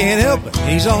hey, he can't help it.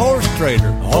 He's a horse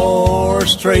trader.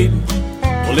 Horse trading.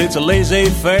 Well, it's a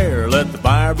laissez-faire. Let the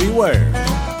buyer beware.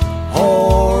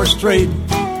 Horse trading.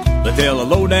 They tell a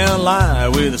low-down lie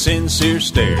with a sincere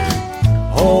stare.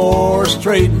 Horse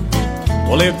trading.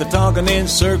 Well, if they're talking in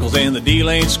circles and the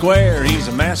deal ain't square, he's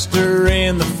a master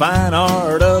in the fine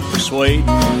art of persuading.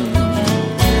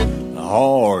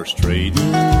 Horse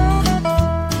trading.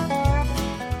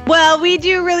 Well, we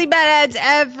do really bad ads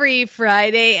every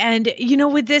Friday. And,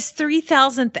 with this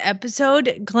 3,000th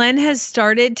episode, Glenn has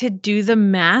started to do the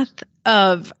math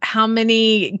of how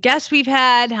many guests we've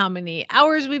had, how many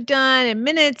hours we've done, and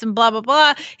minutes, and blah, blah,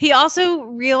 blah. He also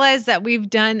realized that we've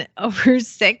done over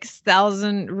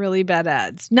 6,000 really bad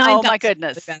ads. 9,000 oh my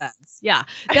goodness. really bad ads. Yeah.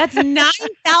 That's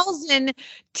 9,000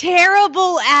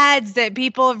 terrible ads that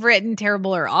people have written,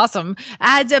 terrible or awesome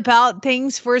ads about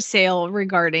things for sale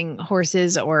regarding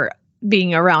horses or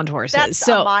being around horses. That's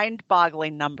a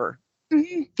mind-boggling number.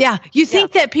 Mm-hmm. Yeah. You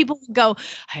think that people would go,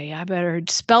 hey, I better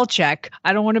spell check.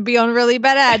 I don't want to be on really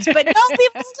bad ads. But no,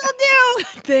 people still do.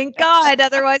 Thank God.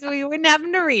 Otherwise, we wouldn't have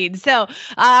them to read. So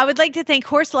I would like to thank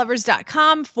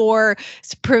horselovers.com for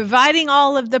providing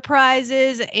all of the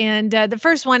prizes. And the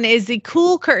first one is the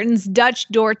Cool Curtains Dutch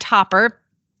Door Topper.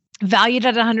 Valued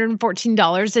at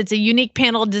 $114. It's a unique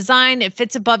panel design. It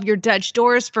fits above your Dutch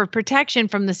doors for protection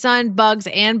from the sun, bugs,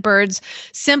 and birds.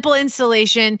 Simple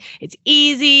installation. It's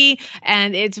easy,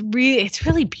 and it's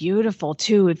really beautiful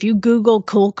too. If you Google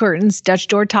Cool Curtains Dutch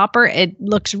Door Topper, it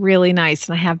looks really nice.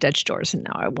 And I have Dutch doors, and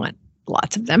now I want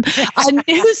lots of them. A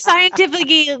new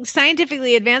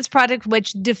scientifically advanced product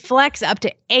which deflects up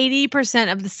to 80%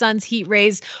 of the sun's heat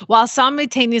rays while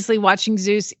simultaneously watching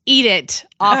Zeus eat it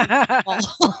off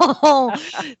the wall.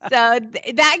 So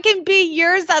that can be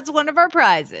yours. That's one of our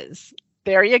prizes.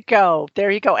 There you go.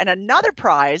 There you go. And another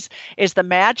prize is the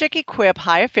Magic Equip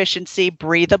High Efficiency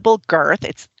Breathable Girth.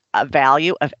 It's a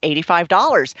value of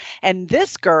 $85. And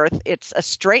this girth, it's a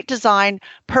straight design,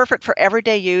 perfect for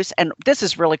everyday use. And this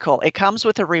is really cool. It comes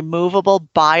with a removable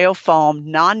biofoam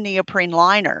non-neoprene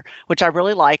liner, which I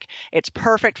really like. It's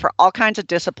perfect for all kinds of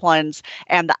disciplines.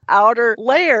 And the outer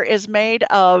layer is made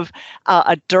of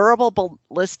a durable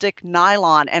ballistic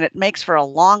nylon, and it makes for a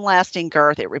long-lasting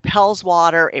girth. It repels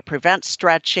water. It prevents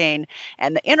stretching.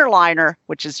 And the inner liner,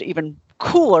 which is even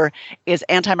cooler, is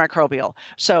antimicrobial.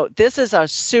 So this is a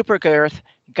super girth.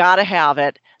 Gotta have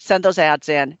it. Send those ads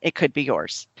in. It could be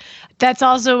yours. That's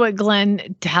also what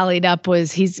Glenn tallied up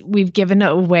was we've given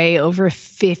away over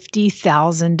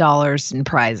 $50,000 in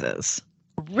prizes.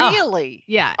 Really? Oh,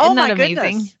 yeah. Oh, isn't my that amazing?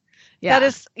 goodness. Yeah. That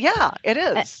is, yeah, it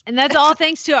is. And that's all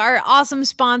thanks to our awesome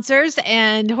sponsors.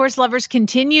 And Horse Lovers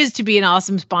continues to be an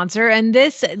awesome sponsor. And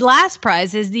this last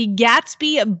prize is the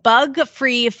Gatsby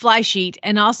Bug-Free Fly Sheet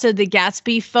and also the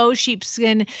Gatsby Faux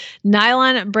Sheepskin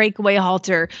Nylon Breakaway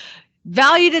Halter.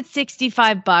 Valued at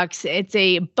 $65. It's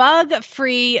a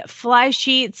bug-free fly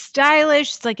sheet,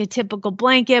 stylish. It's like a typical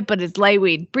blanket, but it's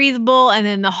lightweight, breathable. And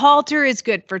then the halter is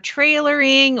good for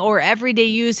trailering or everyday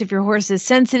use if your horse is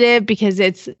sensitive because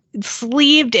it's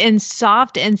sleeved in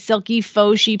soft and silky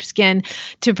faux sheepskin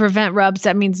to prevent rubs.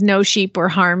 That means no sheep were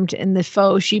harmed in the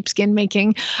faux sheepskin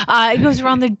making. It goes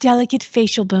around their delicate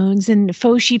facial bones, and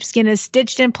faux sheepskin is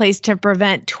stitched in place to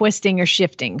prevent twisting or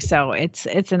shifting. So it's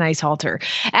a nice halter.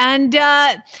 And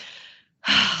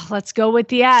let's go with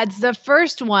the ads. The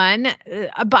first one,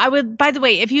 by the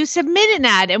way, if you submit an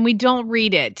ad and we don't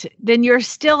read it, then you're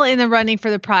still in the running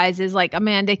for the prizes like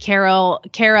Amanda, Kara,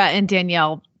 and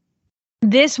Danielle.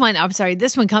 This one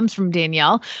comes from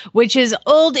Danielle, which is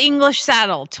Old English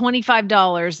Saddle,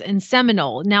 $25 in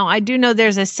Seminole. Now, I do know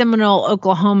there's a Seminole,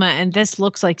 Oklahoma, and this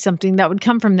looks like something that would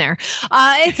come from there.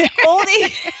 It's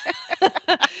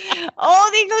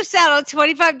Old English Saddle,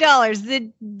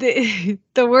 $25.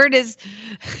 The word is,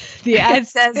 the ad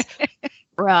says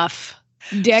rough,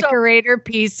 decorator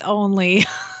piece only.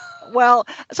 Well,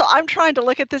 so I'm trying to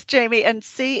look at this, Jamie, and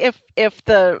see if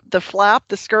the flap,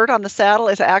 the skirt on the saddle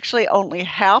is actually only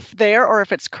half there or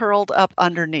if it's curled up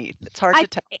underneath. It's hard to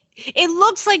tell. It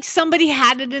looks like somebody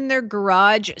had it in their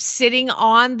garage sitting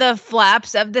on the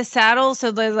flaps of the saddle. So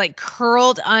they're like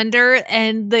curled under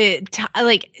and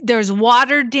there's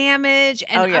water damage.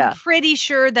 And I'm pretty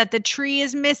sure that the tree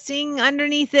is missing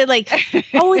underneath it. Like,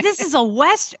 oh, this is a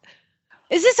West.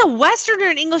 Is this a Western or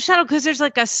an English saddle? Because there's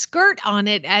like a skirt on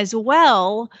it as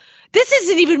well. This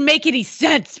doesn't even make any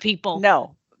sense, people.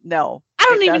 No. I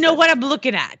don't even know what I'm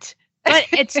looking at. But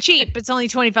it's cheap. It's only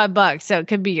 $25, so it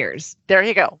could be yours. There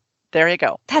you go.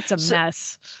 That's a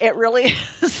mess. It really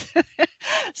is.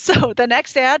 So the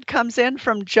next ad comes in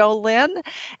from Joe Lynn,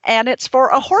 and it's for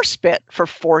a horse bit for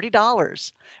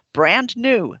 $40. Brand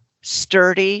new,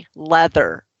 sturdy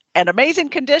leather. And amazing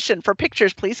condition. For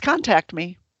pictures, please contact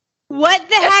me. What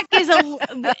the heck is it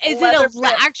an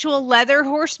actual leather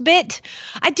horse bit?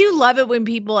 I do love it when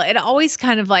people, it always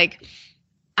kind of like,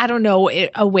 I don't know,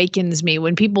 it awakens me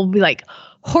when people be like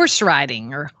horse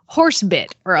riding or horse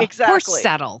bit or a horse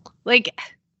saddle. Like,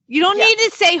 you don't need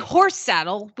to say horse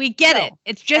saddle. We get it.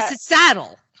 It's just a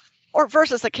saddle. Or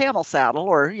versus a camel saddle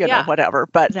or, whatever.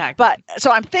 But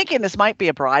so I'm thinking this might be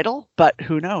a bridle, but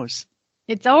who knows?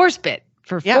 It's a horse bit.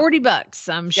 for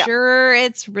 $40. I'm sure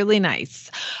it's really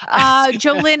nice.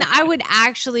 Jolynn, I would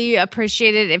actually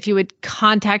appreciate it if you would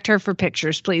contact her for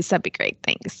pictures, please. That'd be great.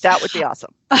 Thanks. That would be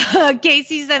awesome.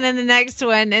 Casey sent in the next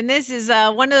one, and this is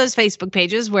one of those Facebook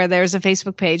pages where there's a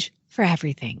Facebook page for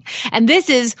everything. And this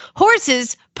is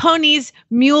Horses, Ponies,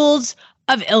 Mules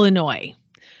of Illinois.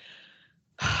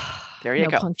 There you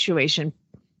go. Punctuation.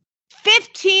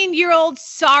 15-year-old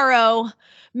Sorrow,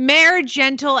 mare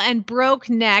gentle and broke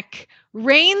neck,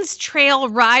 Rains trail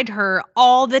ride her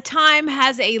all the time,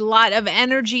 has a lot of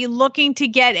energy, looking to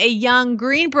get a young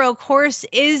Greenbroke horse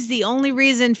is the only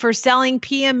reason for selling.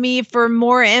 PM me for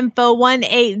more info,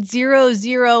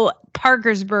 1800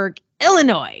 Parkersburg,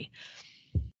 Illinois.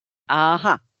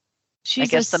 Uh-huh.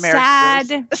 She's a sad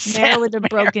mare with a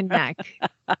broken neck.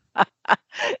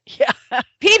 Yeah.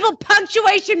 People,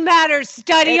 punctuation matters.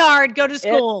 Study hard. Go to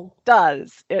school. It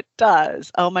does. It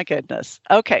does. Oh, my goodness.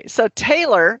 Okay. So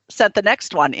Taylor sent the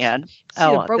next one in.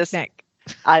 Broke neck.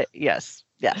 Yes.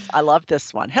 I love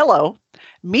this one. Hello.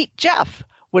 Meet Jeff.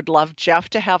 Would love Jeff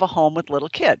to have a home with little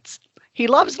kids. He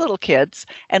loves little kids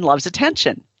and loves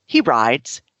attention. He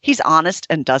rides. He's honest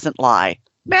and doesn't lie.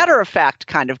 Matter of fact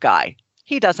kind of guy.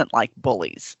 He doesn't like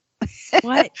bullies.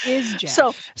 What is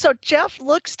Jeff? So Jeff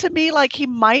looks to me like he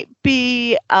might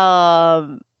be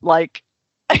like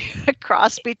a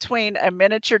cross between a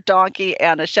miniature donkey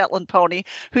and a Shetland pony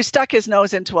who stuck his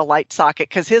nose into a light socket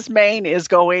because his mane is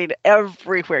going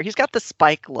everywhere. He's got the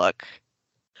spike look.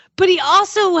 But he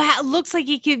also looks like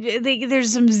he could.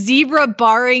 There's some zebra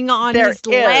barring on his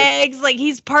legs. Like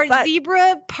he's part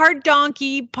zebra, part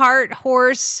donkey, part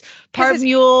horse, part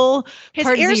mule. His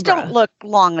part ears zebra. don't look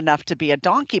long enough to be a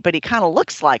donkey, but he kind of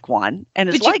looks like one, and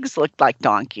his legs look like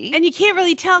donkey. And you can't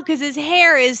really tell because his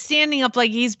hair is standing up like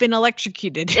he's been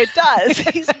electrocuted. It does.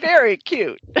 He's very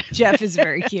cute. Jeff is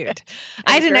very cute.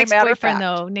 I had an ex-boyfriend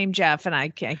though named Jeff, and I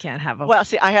can't have him. Well,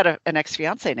 see, I had an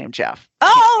ex-fiance named Jeff.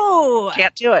 Oh,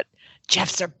 can't do it.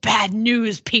 Jeffs are bad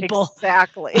news, people.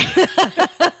 Exactly.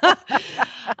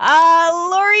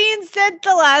 Laureen sent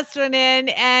the last one in.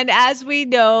 And as we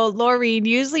know, Laureen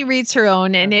usually reads her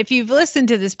own. And if you've listened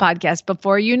to this podcast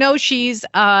before, you know she's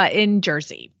in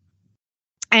Jersey.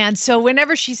 And so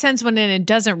whenever she sends one in and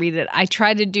doesn't read it, I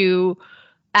try to do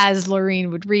as Laureen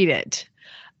would read it.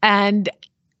 And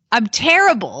I'm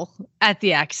terrible at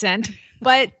the accent,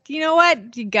 but you know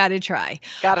what? You got to try.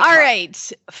 All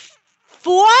right.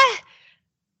 For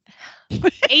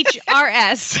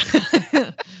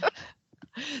HRS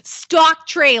stock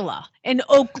trailer in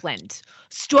Oakland,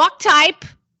 stock type,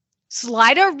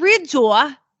 slider rear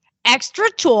door, extra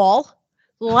tall,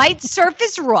 light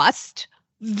surface rust,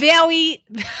 very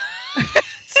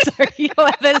sorry, you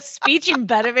have a speech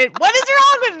impediment. What is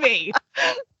wrong with me?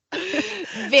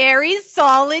 Very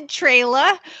solid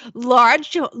trailer,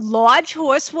 large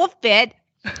horse will fit,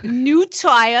 new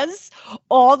tires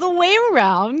all the way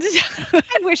around.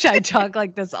 I wish I talked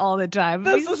like this all the time.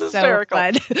 This is hysterical.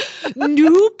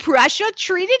 New pressure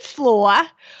treated floor,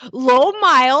 low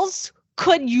miles,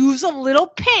 could use a little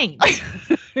paint.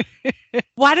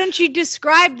 Why don't you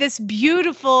describe this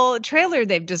beautiful trailer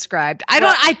they've described?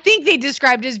 I think they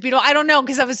described it as beautiful. I don't know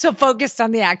because I was so focused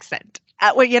on the accent.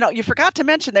 Well, you know, you forgot to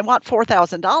mention they want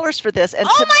 $4,000 for this. And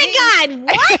oh my God,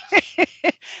 what?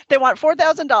 They want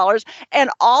 $4,000,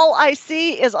 and all I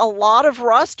see is a lot of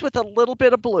rust with a little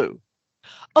bit of blue.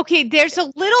 Okay, there's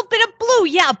a little bit of blue,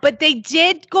 yeah, but they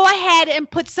did go ahead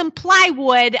and put some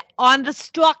plywood on the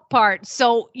stock part,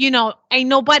 so you know, ain't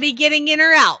nobody getting in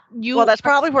or out. Well, that's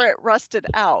probably where it rusted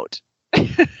out.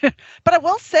 But I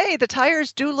will say the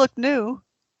tires do look new.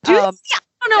 I don't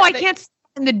know. I can't.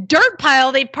 In the dirt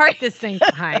pile they parked this thing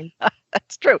behind.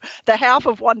 That's true. The half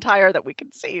of one tire that we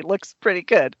can see looks pretty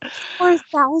good.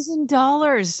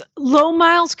 $4,000. Low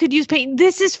miles could use paint.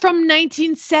 This is from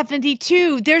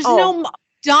 1972. There's no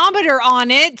odometer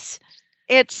on it.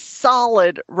 It's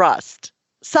solid rust.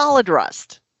 Solid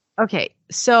rust. Okay.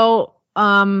 So,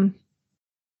 I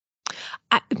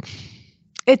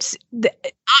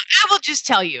will just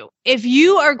tell you, if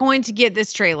you are going to get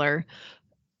this trailer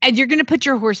and you're going to put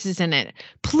your horses in it,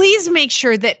 please make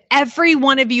sure that every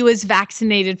one of you is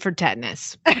vaccinated for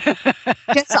tetanus.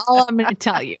 That's all I'm going to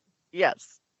tell you.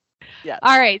 Yes. Yes.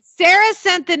 All right. Sarah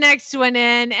sent the next one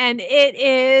in, and it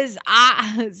is,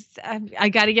 I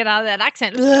got to get out of that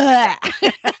accent. Stop.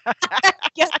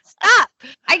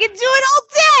 I can do it all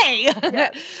day.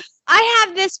 Yes. I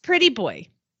have this pretty boy,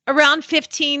 around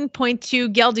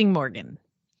 15.2 gelding Morgan.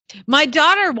 My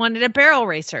daughter wanted a barrel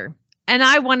racer. And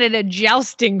I wanted a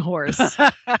jousting horse.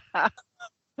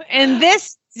 And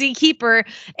this crazy keeper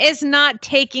is not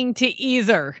taking to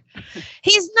either.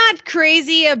 He's not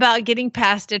crazy about getting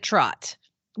past a trot.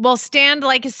 Will stand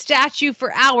like a statue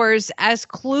for hours as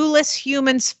clueless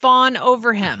humans fawn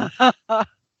over him.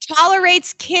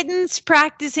 Tolerates kittens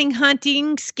practicing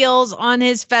hunting skills on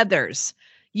his feathers.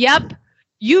 Yep,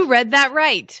 you read that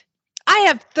right. I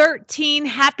have 13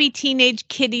 happy teenage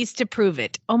kitties to prove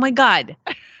it. Oh my God.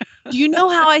 Do you know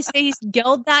how I say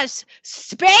geld that?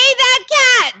 Spay that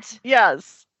cat.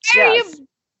 Yes. There yes. you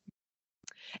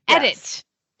edit.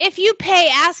 If you pay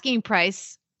asking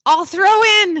price, I'll throw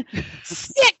in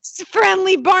 6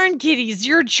 friendly barn kitties.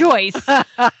 Your choice.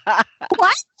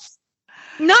 What?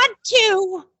 Not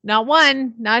 2, not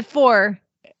 1, not 4.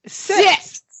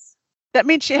 6. That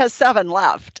means she has 7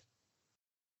 left.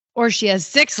 Or she has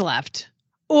 6 left.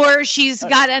 Or she's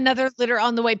got another litter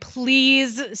on the way.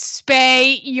 Please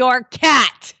spay your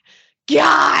cat.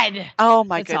 God. Oh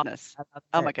my goodness.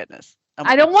 Oh my goodness.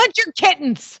 I don't want your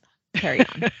kittens. Carry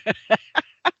on.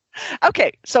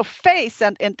 Okay. So Faye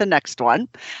sent in the next one.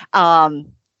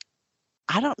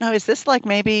 I don't know. Is this like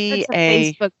maybe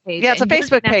a Facebook page? Yeah, it's a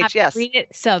Facebook page. Yes. Read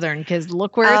it Southern because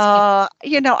look where it's.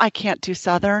 I can't do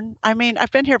Southern. I mean,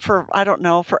 I've been here for, I don't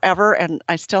know, forever. And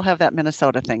I still have that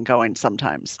Minnesota thing going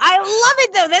sometimes. I love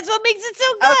it though. That's what makes it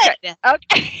so good.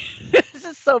 Okay. This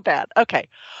is so bad. Okay.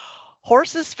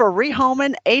 Horses for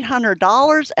rehoming,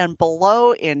 $800 and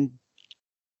below in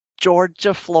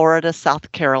Georgia, Florida,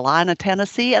 South Carolina,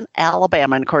 Tennessee, and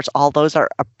Alabama. And of course, all those are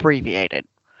abbreviated.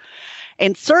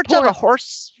 In search of a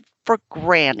horse for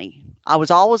Granny. I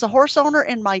was always a horse owner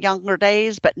in my younger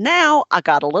days, but now I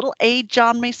got a little age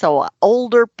on me, so an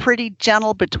older, pretty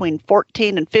gentle between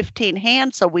 14 and 15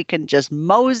 hands, so we can just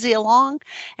mosey along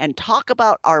and talk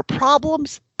about our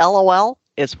problems. LOL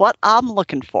is what I'm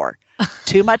looking for.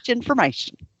 Too much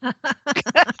information.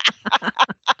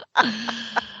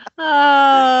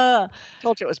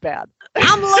 Told you it was bad.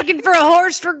 I'm looking for a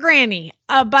horse for Granny.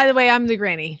 By the way, I'm the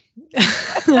Granny.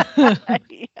 Yes.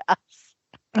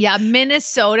 Yeah,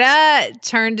 Minnesota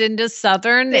turned into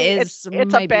Southern it's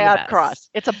a bad cross.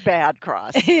 It's a bad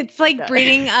cross. It's like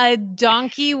breeding a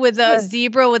donkey with a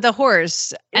zebra with a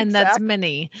horse, and that's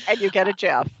Minnie. And you get a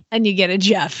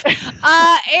Jeff.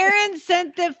 Aaron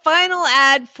sent the final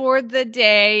ad for the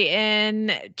day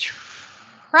in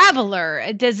Traveler.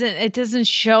 It doesn't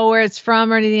show where it's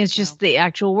from or anything. It's just the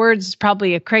actual words. It's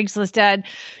probably a Craigslist ad.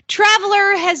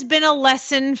 Traveler has been a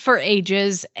lesson for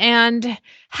ages and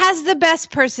has the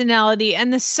best personality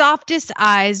and the softest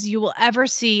eyes you will ever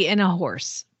see in a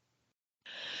horse.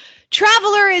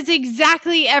 Traveler is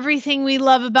exactly everything we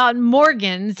love about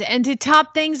Morgans, and to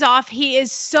top things off, he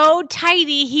is so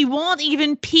tidy he won't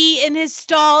even pee in his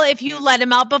stall if you let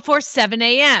him out before 7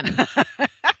 a.m.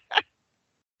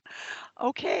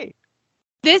 Okay.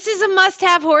 This is a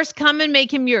must-have horse. Come and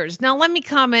make him yours. Now, let me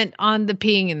comment on the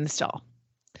peeing in the stall.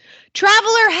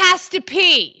 Traveler has to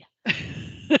pee.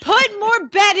 Put more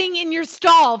bedding in your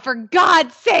stall, for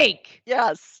God's sake.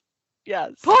 Yes.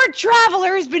 Yes. Poor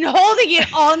Traveler has been holding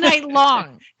it all night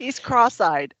long. He's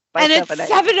cross-eyed. And at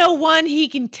 7:01, he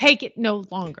can take it no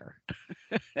longer.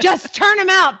 Just turn him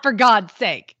out, for God's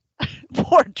sake.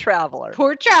 Poor Traveler.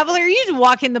 Poor Traveler. You just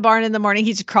walk in the barn in the morning.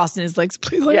 He's crossing his legs.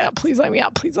 Please let me out. Please let me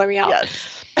out. Please let me out.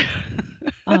 Yes.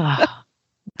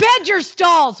 Bed your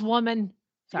stalls, woman.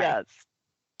 Sorry. Yes.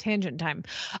 Tangent time.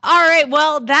 All right.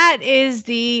 Well, that is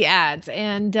the ads.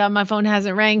 And my phone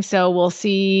hasn't rang, so we'll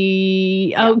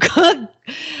see. Oh, good.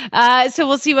 So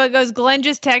we'll see what goes. Glenn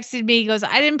just texted me. He goes,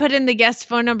 I didn't put in the guest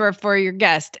phone number for your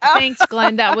guest. Thanks,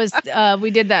 Glenn. That was,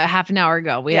 we did that half an hour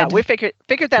ago. We figured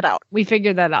that out. We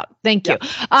figured that out. Thank you.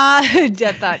 I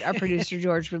thought our producer,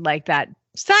 George, would like that.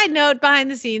 Side note, behind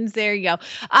the scenes. There you go.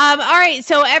 All right.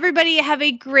 So everybody have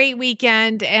a great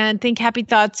weekend, and think happy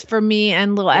thoughts for me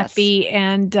and little Effie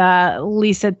and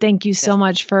Lisa. Thank you so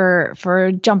much for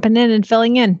jumping in and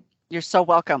filling in. You're so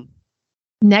welcome.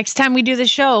 Next time we do the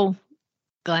show,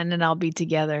 Glenn and I'll be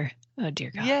together. Oh,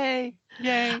 dear God. Yay.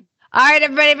 All right,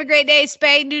 everybody have a great day.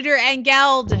 Spay, neuter, and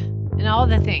geld, and all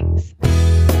the things.